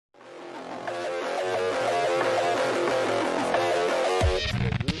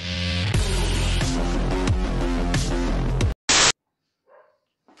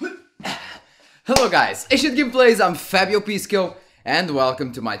Hello guys, Asian Gameplays, I'm Fabio Pisco and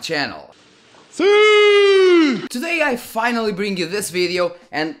welcome to my channel. Today I finally bring you this video,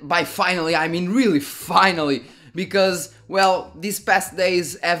 and by finally I mean really finally, because, well, these past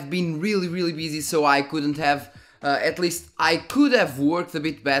days have been really busy, so I couldn't have, at least I could have worked a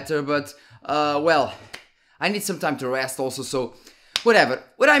bit better, but, well, I need some time to rest also, so whatever.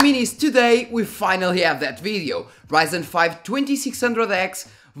 What I mean is, today we finally have that video. Ryzen 5 2600X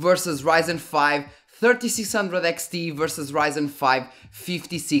versus Ryzen 5 3600 XT versus Ryzen 5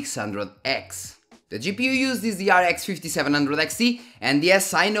 5600X. The GPU used is the RX 5700 XT, and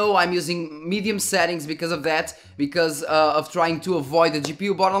yes, I know I'm using medium settings because of that, because of trying to avoid the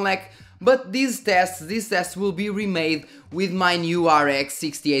GPU bottleneck, but these tests will be remade with my new RX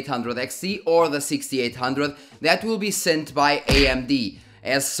 6800 XT or the 6800 that will be sent by AMD,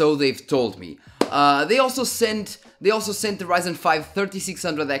 as so they've told me. They also sent the Ryzen 5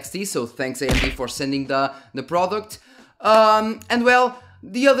 3600 XT, so thanks AMD for sending the product. And well,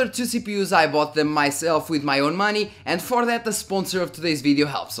 the other two CPUs I bought them myself with my own money, and for that the sponsor of today's video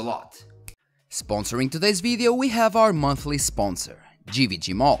helps a lot. Sponsoring today's video we have our monthly sponsor,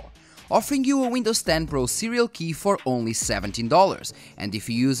 GVG Mall, offering you a Windows 10 Pro serial key for only $17, and if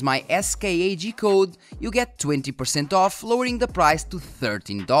you use my SKAG code you get 20% off, lowering the price to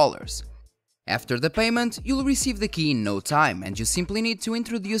 $13. After the payment, you'll receive the key in no time, and you simply need to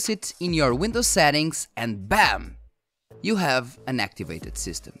introduce it in your Windows settings and BAM! You have an activated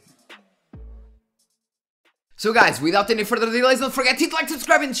system. So guys, without any further delays, don't forget to hit like,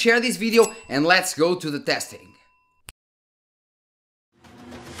 subscribe and share this video, and let's go to the testing.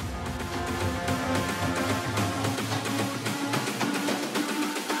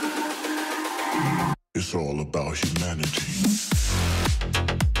 It's all about humanity.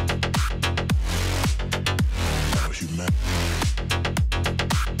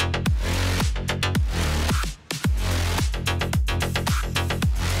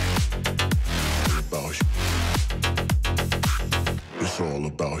 It's all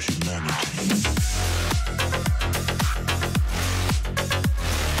about humanity.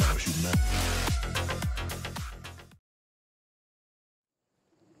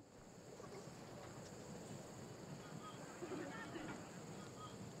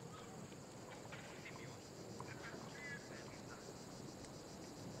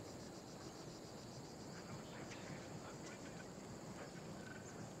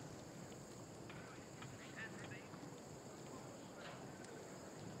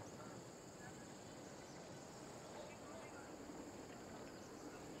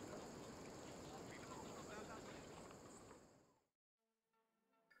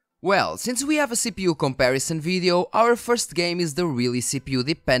 Well, since we have a CPU comparison video, our first game is the really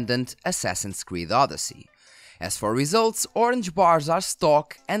CPU-dependent Assassin's Creed Odyssey. As for results, orange bars are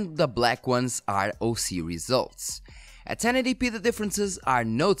stock and the black ones are OC results. At 1080p the differences are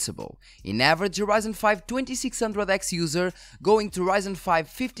noticeable. In average, a Ryzen 5 2600X user going to Ryzen 5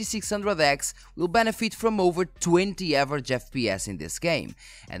 5600X will benefit from over 20 average FPS in this game,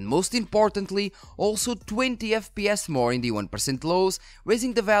 and most importantly, also 20 FPS more in the 1% lows,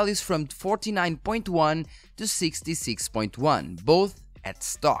 raising the values from 49.1 to 66.1, both at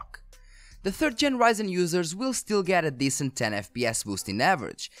stock. The 3rd gen Ryzen users will still get a decent 10 FPS boost in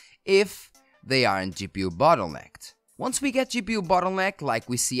average, if they aren't GPU bottlenecked. Once we get GPU bottleneck like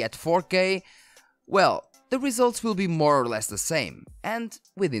we see at 4K, well, the results will be more or less the same, and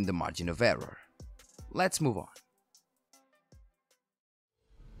within the margin of error. Let's move on.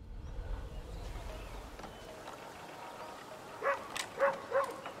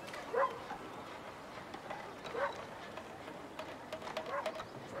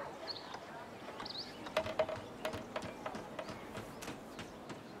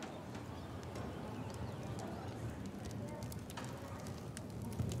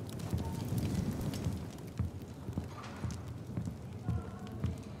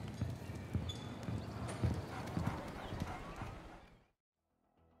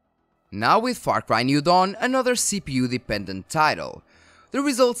 Now with Far Cry New Dawn, another CPU-dependent title. The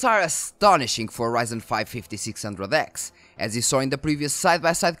results are astonishing for Ryzen 5 5600X. As you saw in the previous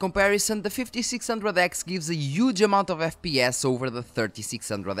side-by-side comparison, the 5600X gives a huge amount of FPS over the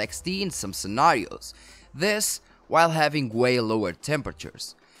 3600 XT in some scenarios. This while having way lower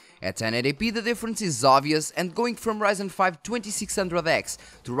temperatures. At 1080p the difference is obvious, and going from Ryzen 5 2600X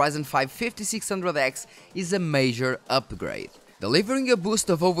to Ryzen 5 5600X is a major upgrade, delivering a boost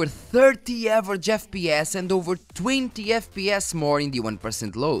of over 30 average FPS and over 20 FPS more in the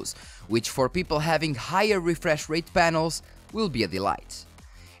 1% lows, which for people having higher refresh rate panels will be a delight.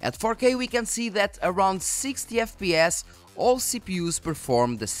 At 4K we can see that around 60 FPS all CPUs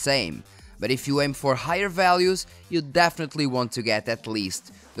perform the same, but if you aim for higher values, you definitely want to get at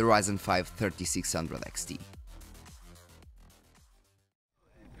least the Ryzen 5 3600 XT.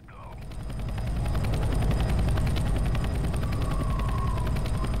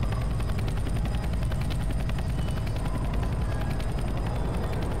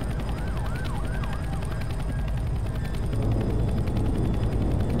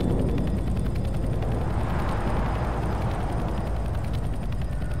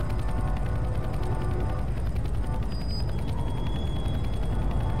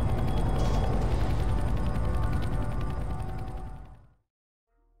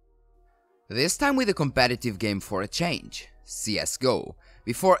 This time with a competitive game for a change, CSGO.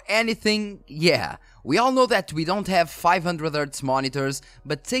 Before anything, yeah, we all know that we don't have 500Hz monitors,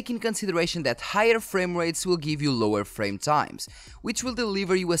 but take in consideration that higher frame rates will give you lower frame times, which will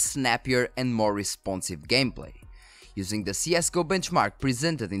deliver you a snappier and more responsive gameplay. Using the CSGO benchmark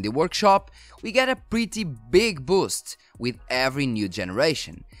presented in the workshop, we get a pretty big boost with every new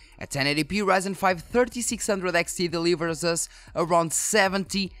generation. A 1080p Ryzen 5 3600 XT delivers us around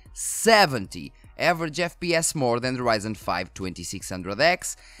 70 average FPS more than the Ryzen 5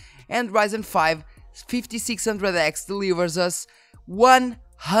 2600X, and Ryzen 5 5600X delivers us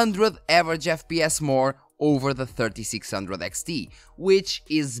 100 average FPS more over the 3600 XT, which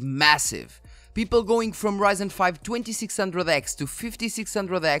is massive. People going from Ryzen 5 2600X to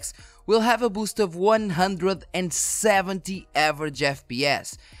 5600X will have a boost of 170 average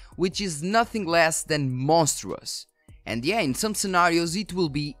FPS, which is nothing less than monstrous. And yeah, in some scenarios it will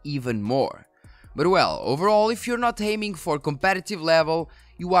be even more. But well, overall, if you're not aiming for competitive level,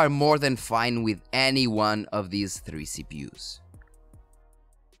 you are more than fine with any one of these three CPUs.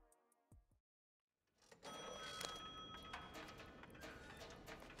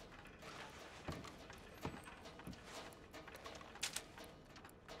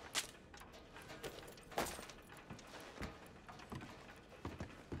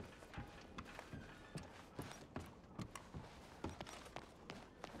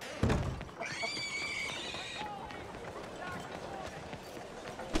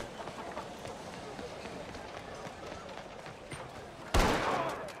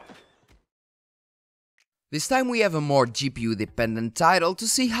 This time we have a more GPU dependent title to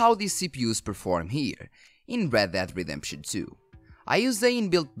see how these CPUs perform here, in Red Dead Redemption 2. I used the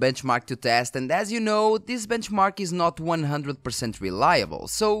inbuilt benchmark to test, and as you know, this benchmark is not 100% reliable,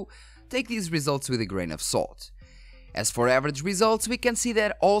 so take these results with a grain of salt. As for average results, we can see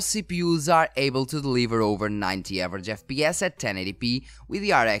that all CPUs are able to deliver over 90 average FPS at 1080p with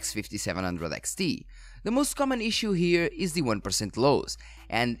the RX 5700 XT. The most common issue here is the 1% lows,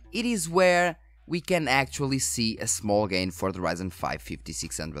 and it is where we can actually see a small gain for the Ryzen 5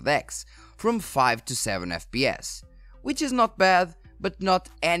 5600X, from 5 to 7 FPS, which is not bad, but not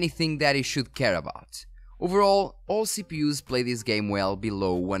anything that you should care about. Overall, all CPUs play this game well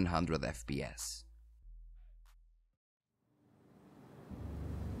below 100 FPS.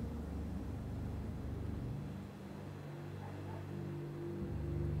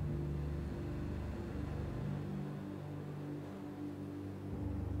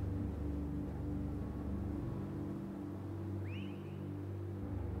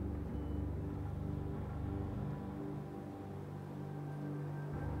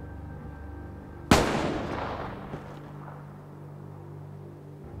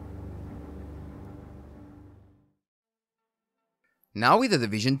 Now with The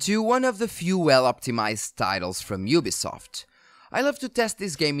Division 2, one of the few well-optimized titles from Ubisoft. I love to test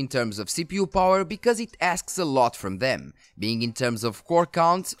this game in terms of CPU power because it asks a lot from them, being in terms of core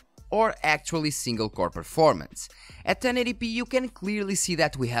count or actually single core performance. At 1080p you can clearly see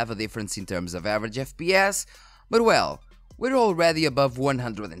that we have a difference in terms of average FPS, but well, we're already above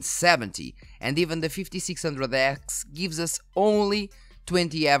 170, and even the 5600X gives us only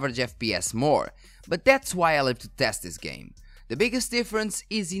 20 average FPS more, but that's why I love to test this game. The biggest difference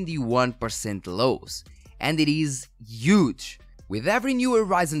is in the 1% lows, and it is huge. With every newer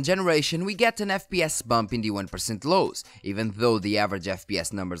Ryzen generation we get an FPS bump in the 1% lows, even though the average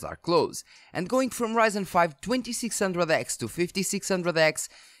FPS numbers are close, and going from Ryzen 5 2600X to 5600X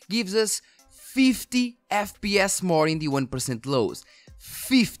gives us 50 FPS more in the 1% lows.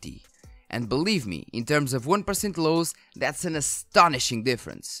 50! And believe me, in terms of 1% lows, that's an astonishing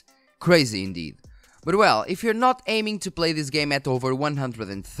difference. Crazy indeed. But well, if you're not aiming to play this game at over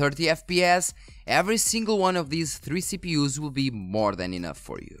 130 FPS, every single one of these three CPUs will be more than enough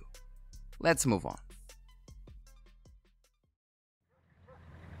for you. Let's move on.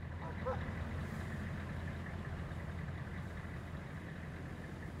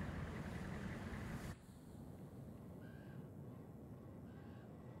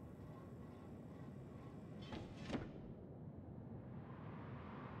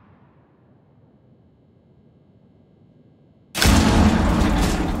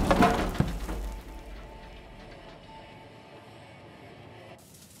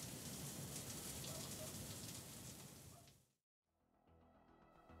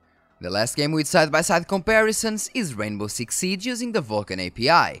 The last game with side-by-side comparisons is Rainbow Six Siege using the Vulkan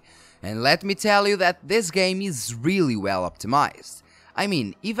API, and let me tell you that this game is really well optimized. I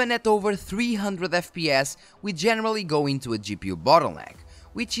mean, even at over 300 FPS, we generally go into a GPU bottleneck,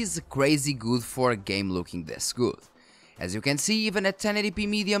 which is crazy good for a game looking this good. As you can see, even at 1080p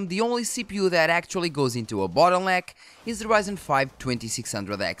medium, the only CPU that actually goes into a bottleneck is the Ryzen 5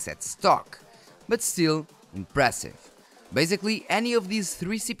 2600X at stock, but still impressive. Basically, any of these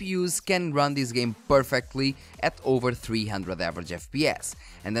three CPUs can run this game perfectly at over 300 average FPS,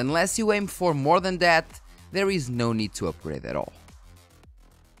 and unless you aim for more than that, there is no need to upgrade at all.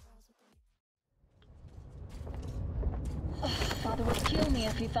 Father would kill me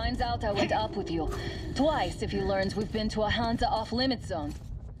if he finds out I went up with you. Twice if he learns we've been to a Hansa off-limit zone.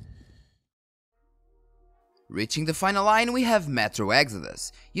 Reaching the final line, we have Metro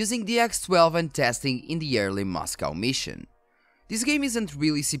Exodus, using the X12 and testing in the early Moscow mission. This game isn't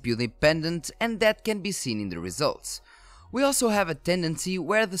really CPU dependent, and that can be seen in the results. We also have a tendency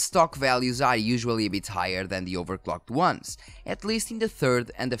where the stock values are usually a bit higher than the overclocked ones, at least in the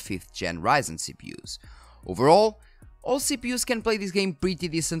 3rd and the 5th gen Ryzen CPUs. Overall, all CPUs can play this game pretty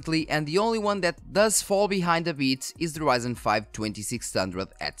decently, and the only one that does fall behind a bit is the Ryzen 5 2600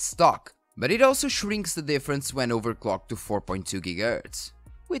 at stock. But it also shrinks the difference when overclocked to 4.2 GHz,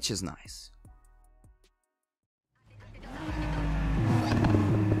 which is nice.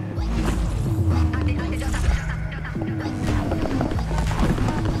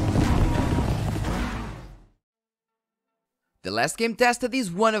 The last game tested is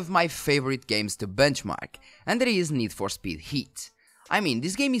one of my favorite games to benchmark, and that is Need for Speed Heat. I mean,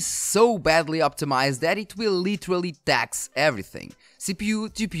 this game is so badly optimized that it will literally tax everything, CPU,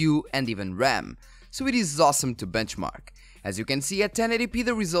 GPU and even RAM, so it is awesome to benchmark. As you can see at 1080p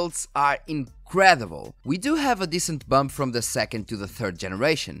the results are incredible. We do have a decent bump from the 2nd to the 3rd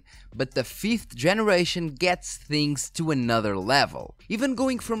generation, but the 5th generation gets things to another level. Even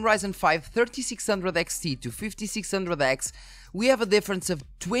going from Ryzen 5 3600XT to 5600X, we have a difference of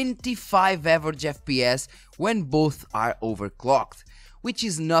 25 average FPS when both are overclocked, which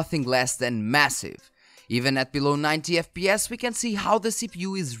is nothing less than massive. Even at below 90 FPS we can see how the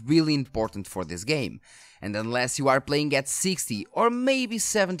CPU is really important for this game, and unless you are playing at 60 or maybe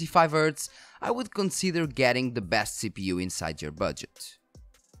 75 Hz, I would consider getting the best CPU inside your budget.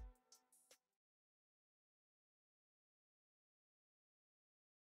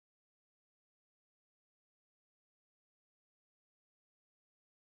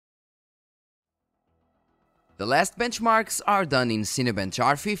 The last benchmarks are done in Cinebench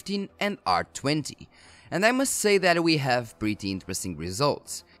R15 and R20, and I must say that we have pretty interesting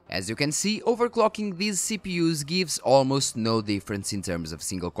results. As you can see, overclocking these CPUs gives almost no difference in terms of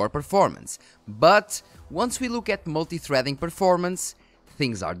single-core performance, but once we look at multi-threading performance,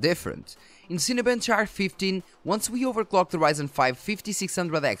 things are different. In Cinebench R15, once we overclock the Ryzen 5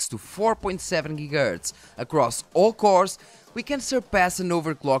 5600X to 4.7 GHz across all cores, we can surpass an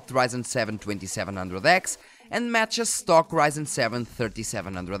overclocked Ryzen 7 2700X and match a stock Ryzen 7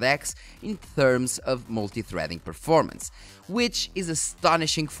 3700X in terms of multi-threading performance, which is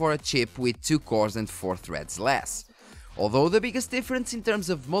astonishing for a chip with 2 cores and 4 threads less. Although the biggest difference in terms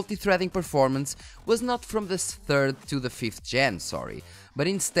of multi-threading performance was not from the 3rd to the 5th gen, but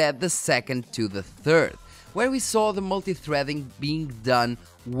instead the 2nd to the 3rd, where we saw the multi-threading being done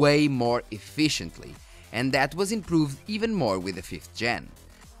way more efficiently, and that was improved even more with the 5th gen.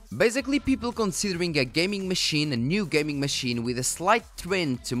 Basically, people considering a new gaming machine with a slight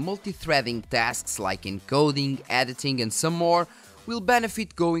trend to multi-threading tasks like encoding, editing and some more will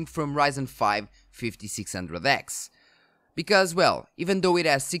benefit going from Ryzen 5 5600X. Because, well, even though it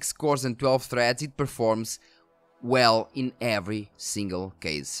has 6 cores and 12 threads, it performs well in every single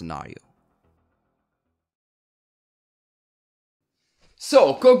case scenario.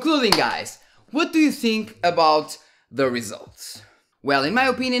 So, concluding guys, what do you think about the results? Well, in my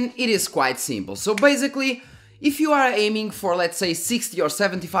opinion, it is quite simple. So basically, if you are aiming for, let's say, 60 or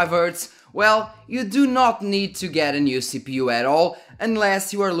 75 Hz, well, you do not need to get a new CPU at all,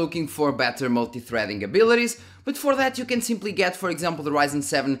 unless you are looking for better multi-threading abilities, but for that you can simply get, for example, the Ryzen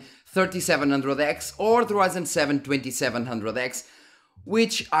 7 3700X or the Ryzen 7 2700X,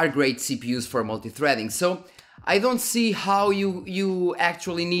 which are great CPUs for multi-threading. So I don't see how you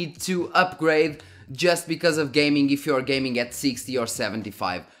actually need to upgrade just because of gaming if you're gaming at 60 or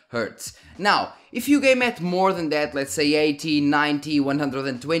 75 Hz. Now, if you game at more than that, let's say 80, 90,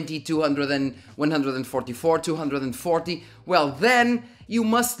 120, 200 and 144, 240, well then you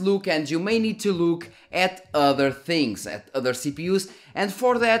must look and you may need to look at other things, at other CPUs, and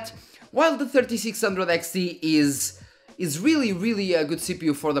for that, while the 3600 XT is is really a good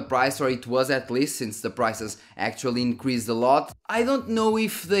CPU for the price, or it was at least, since the prices actually increased a lot. I don't know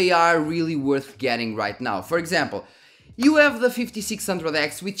if they are really worth getting right now. For example, you have the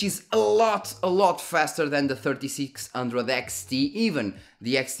 5600X, which is a lot faster than the 3600 XT, even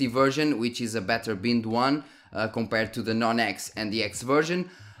the XT version, which is a better binned one compared to the non-X and the X version.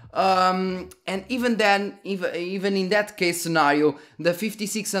 And even then, even in that case scenario, the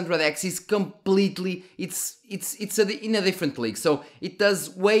 5600X is completely, it's in a different league. So it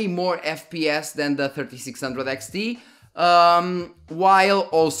does way more FPS than the 3600 XT, while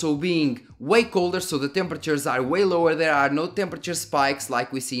also being way colder, so the temperatures are way lower. There are no temperature spikes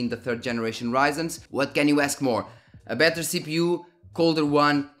like we see in the 3rd generation Ryzens. What can you ask more? A better CPU, colder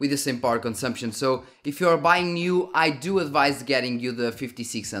one with the same power consumption. So if you're buying new, I do advise getting you the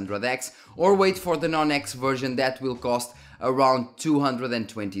 5600X, or wait for the non-X version that will cost around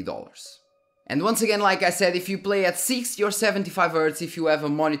 $220. And once again, like I said, if you play at 60 or 75 Hz, if you have a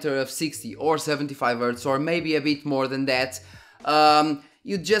monitor of 60 or 75 Hz, or maybe a bit more than that,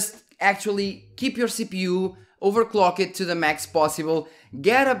 you just actually keep your CPU, overclock it to the max possible,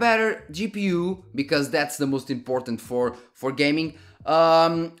 get a better GPU, because that's the most important for gaming,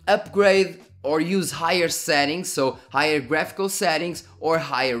 upgrade or use higher settings, so higher graphical settings or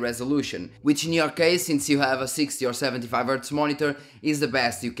higher resolution, which in your case, since you have a 60 or 75 Hz monitor, is the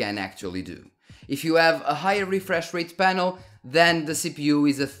best you can actually do. If you have a higher refresh rate panel, then the CPU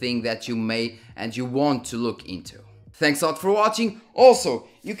is a thing that you may and you want to look into. Thanks a lot for watching. Also,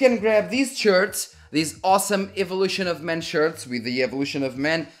 you can grab these shirts, these awesome Evolution of Men shirts with the Evolution of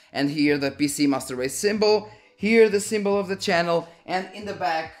Men, and here the PC Master Race symbol, here the symbol of the channel, and in the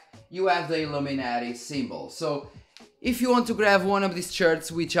back you have the Illuminati symbol. So if you want to grab one of these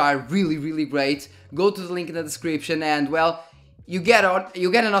shirts, which are really great, go to the link in the description, and well, you get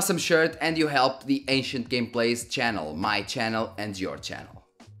an awesome shirt and you help the Ancient Gameplays channel, my channel and your channel.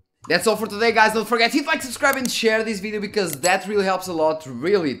 That's all for today, guys. Don't forget to hit like, subscribe and share this video, because that really helps a lot.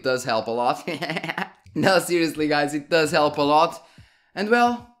 Really, it does help a lot. No, seriously, guys, it does help a lot. And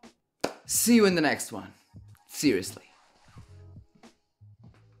well, see you in the next one. Seriously.